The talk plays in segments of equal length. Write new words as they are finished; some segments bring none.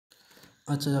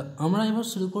আচ্ছা, আমরা এবার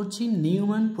শুরু করছি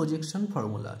নিউম্যান প্রজেকশন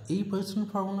ফর্মুলা। এই প্রজেকশন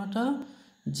ফর্মুলাটা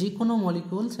যে কোনো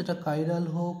মলিকুল, সেটা কাইরাল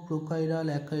হোক, প্রোকাইরাল,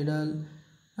 অ্যাকাইরাল,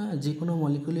 হ্যাঁ, যে কোনো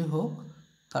মলিকুলই হোক,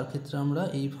 তার ক্ষেত্রে আমরা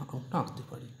এই ফর্মটা আঁকতে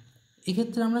পারি।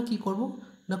 এক্ষেত্রে আমরা কি করব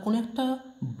না, কোনো একটা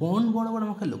বন্ড বরাবর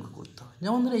আমাকে লক্ষ্য করতে হয়।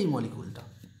 যেমন ধরো এই মলিকুলটা,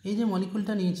 এই যে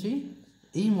মলিকুলটা নিয়েছি,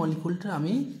 এই মলিকুলটা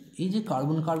আমি এই যে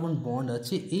কার্বন কার্বন বন্ড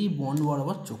আছে, এই বন্ড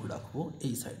বরাবর চোখ রাখবো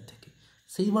এই সাইড থেকে।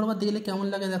 সেই বরাবর দেখলে কেমন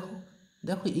লাগে দেখো,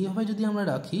 দেখো এইভাবে যদি আমরা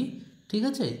রাখি, ঠিক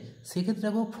আছে, সেক্ষেত্রে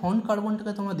দেখো ফ্রন্ট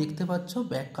কার্বনটাকে তোমরা দেখতে পাচ্ছ,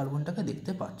 ব্যাক কার্বনটাকে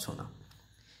দেখতে পাচ্ছ না।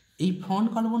 এই ফ্রন্ট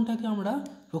কার্বনটাকে আমরা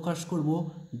প্রকাশ করব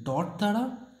ডট দ্বারা,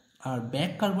 আর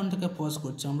ব্যাক কার্বনটাকে প্রকাশ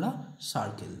করছি আমরা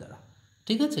সার্কেল দ্বারা।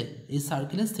 ঠিক আছে, এই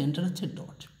সার্কেলের সেন্টার হচ্ছে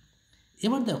ডট।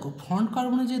 এবার দেখো ফ্রন্ট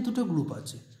কার্বনে যে দুটো গ্রুপ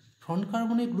আছে, ফ্রন্ট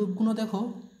কার্বনের গ্রুপগুলো দেখো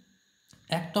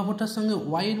একটা অপরটার সঙ্গে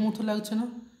ওয়াইয়ের মতো লাগছে না,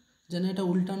 যেন এটা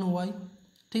উল্টানো ওয়াই।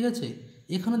 ঠিক আছে,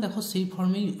 এখানে দেখো সেই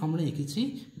ফর্মেই আমরা এঁকেছি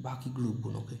বাকি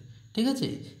গ্রুপগুলোকে। ঠিক আছে,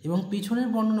 এবং পিছনের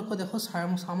বর্ণনাকে দেখো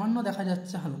সামান্য দেখা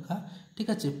যাচ্ছে হালকা, ঠিক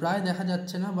আছে, প্রায় দেখা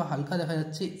যাচ্ছে না বা হালকা দেখা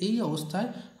যাচ্ছে। এই অবস্থায়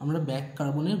আমরা ব্যাক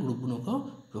কার্বনের গ্রুপগুলোকেও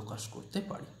প্রকাশ করতে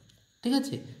পারি। ঠিক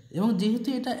আছে, এবং যেহেতু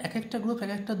এটা এক একটা গ্রুপ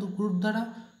এক একটা গ্রুপ দ্বারা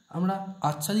আমরা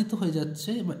আচ্ছাদিত হয়ে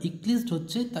যাচ্ছে বা ইক্লিপসড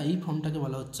হচ্ছে, তাই এই ফর্মটাকে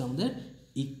বলা হচ্ছে আমাদের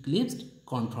ইক্লিপসড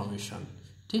কনফর্মেশন।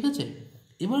 ঠিক আছে,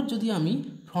 এবার যদি আমি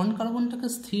ফ্রন্ট কার্বনটাকে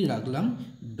স্থির রাখলাম,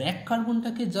 ব্যাক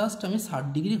কার্বনটাকে জাস্ট আমি 60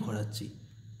 ডিগ্রি ঘোরাচ্ছি।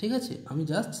 ঠিক আছে, আমি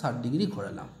জাস্ট 60 ডিগ্রি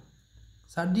ঘোরালাম।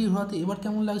 60 ডিগ্রি ঘোরাতে এবার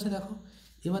কেমন লাগছে দেখো,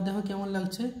 এবার দেখো কেমন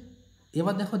লাগছে।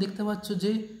 এবার দেখো দেখতে পাচ্ছ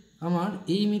যে আমার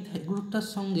এই মিথাইল গ্রুপটার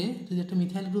সঙ্গে, যদি একটা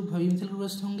মিথাইল গ্রুপ ভাবি, মিথাইল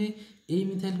গ্রুপের সঙ্গে এই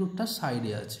মিথাইল গ্রুপটার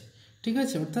সাইডে আছে। ঠিক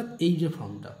আছে, অর্থাৎ এই যে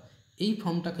ফর্মটা, এই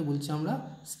ফর্মটাকে বলছি আমরা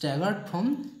স্ট্যাগার্ড ফর্ম।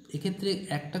 এক্ষেত্রে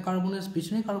একটা কার্বনের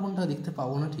পিছনের কার্বনটা দেখতে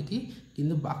পাবো না ঠিকই,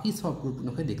 কিন্তু বাকি সব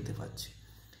গ্রুপগুলোকে দেখতে পাচ্ছি।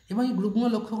 এবং এই গ্রুপগুলো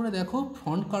লক্ষ্য করে দেখো,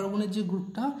 ফ্রন্ট কার্বনের যে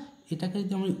গ্রুপটা, এটাকে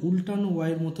যদি আমি উল্টানো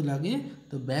ওয়াইয়ের মতো লাগে,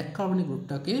 তো ব্যাক কার্বনের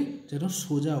গ্রুপটাকে যেন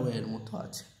সোজা ওয়াইয়ের মতো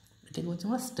আছে। এটাকে বলছি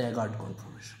আমরা স্ট্যাগার্ড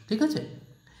কনফর্মেশন। ঠিক আছে,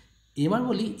 এবার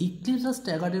বলি ইক্লিপস আর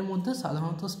স্ট্যাগার্ডের মধ্যে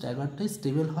সাধারণত স্ট্যাগার্ডটাই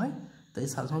স্টেবল হয়, তাই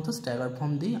সাধারণত স্ট্যাগার্ড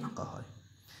ফর্ম দিয়েই আঁকা হয়।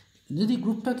 যদি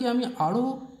গ্রুপটাকে আমি আরও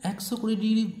 120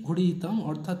 ডিগ্রি ঘুরিয়ে দিতাম,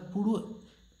 অর্থাৎ পুরো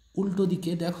উল্টো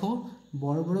দিকে, দেখো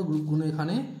বড় বড় গ্রুপগুলো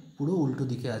এখানে পুরো উল্টো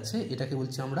দিকে আছে, এটাকে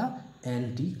বলছি আমরা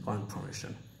অ্যান্টি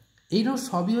কনফর্মেশন। এইরকম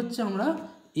সবই হচ্ছে আমরা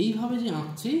এইভাবে যে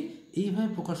আঁকছি, এইভাবে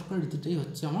প্রকাশ করার রীতিটাই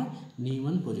হচ্ছে আমার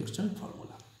নিউম্যান প্রজেকশন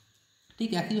ফর্মুলা। ঠিক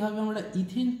একইভাবে আমরা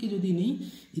ইথেনকে যদি নিই,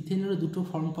 ইথেনেরও দুটো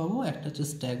ফর্ম পাবো, একটা হচ্ছে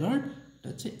স্ট্যাগার্ড, একটা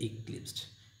হচ্ছে ইক্লিপসড।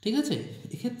 ঠিক আছে,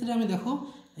 এক্ষেত্রে আমি দেখো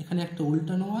এখানে একটা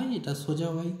উল্টানো ওয়াই, এটা সোজা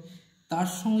ওয়াই, তার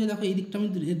সঙ্গে দেখো এই দিকটা আমি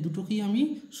দুটোকেই আমি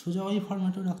সোজা ওয়াই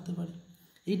ফর্ম্যাটেও রাখতে পারি।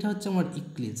 এইটা হচ্ছে আমার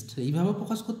ইক্লিপসড, এইভাবে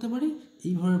প্রকাশ করতে পারি,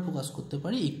 এইভাবে প্রকাশ করতে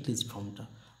পারি ইক্লিপসড ফর্মটা,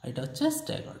 আর এটা হচ্ছে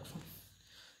স্ট্যাগার্ড ফর্ম।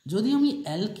 যদি আমি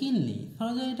অ্যালকিন নিই,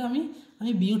 ধরা যায় এটা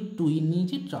আমি বিউট-টুইন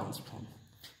নিয়েছি ট্রান্সফর্ম।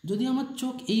 যদি আমার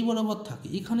চোখ এই বরাবর থাকে,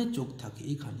 এখানে চোখ থাকে,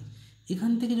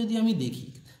 এখান থেকে যদি আমি দেখি,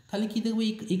 তাহলে কি দেখবো,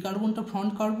 এই কার্বনটা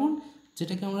ফ্রন্ট কার্বন,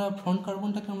 যেটাকে আমরা ফ্রন্ট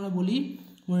কার্বনটাকে আমরা বলি,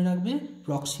 মনে রাখবে,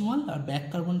 প্রক্সিমাল, আর ব্যাক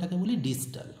কার্বনটাকে বলি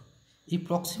ডিস্টাল। এই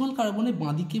প্রক্সিমাল কার্বনে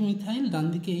বাঁদিকে মিথাইল, ডান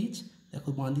দিকে এইচ, দেখো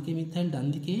বাঁদিকে মিথাইল, ডান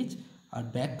দিকে এইচ, আর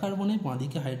ব্যাক কার্বনে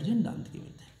বাঁদিকে হাইড্রোজেন, ডান দিকে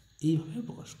মিথাইল, এইভাবে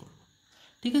প্রকাশ করব।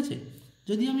 ঠিক আছে,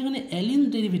 যদি আমি এখানে অ্যালিন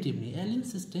ডেরিভেটিভ নিই, অ্যালিন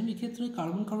সিস্টেম, এক্ষেত্রে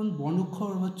কার্বন কার্বন বন্ড অক্ষর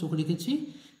আবার চোখ রেখেছি,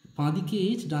 বাঁদিকে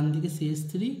এইচ, ডান দিকে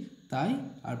CH3, তাই,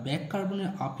 আর ব্যাক কার্বনের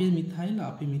আপে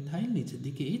মিথাইল, নিচের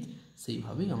দিকে এইচ,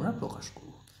 সেইভাবেই আমরা প্রকাশ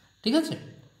করব। ঠিক আছে,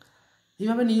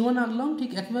 এইভাবে নিউম্যান আঁকলাম। ঠিক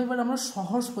একইভাবে আমরা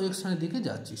সহজ প্রজেকশনের দিকে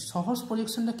যাচ্ছি। সহজ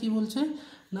প্রজেকশনটা কি বলছে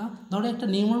না, ধরো একটা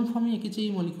নিউম্যান ফর্মে এঁকেছে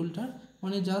এই মলিকুলটার,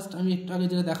 মানে জাস্ট আমি একটু আগে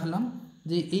যেটা দেখালাম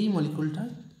যে এই মলিকুলটার,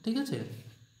 ঠিক আছে,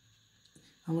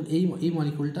 আমার এই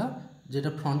মলিকুলটা যেটা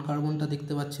ফ্রন্ট কার্বনটা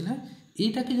দেখতে পাচ্ছিলে,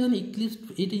 এইটাকে যখন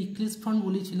এটা ইক্লিপস ফর্ম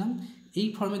বলেছিলাম, এই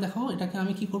ফর্মে দেখো এটাকে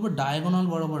আমি কি করব, ডায়াগোনাল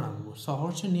বরাবর আঁকবো।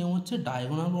 সহজের নিয়ম হচ্ছে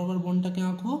ডায়াগোনাল বরাবর বন্ডটাকে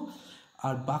আঁকবো,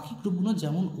 আর বাকি গ্রুপগুলো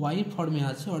যেমন ওয়াই ফর্মে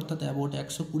আছে, অর্থাৎ অ্যাবাউট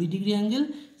 120 ডিগ্রি অ্যাঙ্গেল,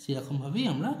 সেরকমভাবেই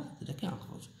আমরা এটাকে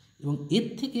আঁকবো। এবং এর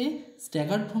থেকে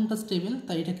স্ট্যাগার্ড ফর্মটা স্টেবল,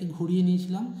 তাই এটাকে ঘুরিয়ে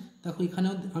নিয়েছিলাম। দেখো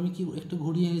এখানেও আমি কি একটু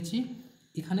ঘুরিয়ে এনেছি,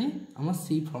 এখানে আমার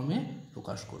সেই ফর্মে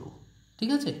প্রকাশ করব। ঠিক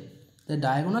আছে, তাই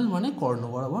ডায়াগোনাল মানে কর্ণ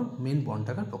বরাবর মেন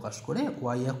বন্ডটাকে প্রকাশ করে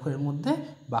ওয়াই অক্ষরের মধ্যে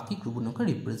বাকি গ্রুপগুলোকে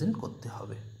রিপ্রেজেন্ট করতে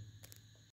হবে।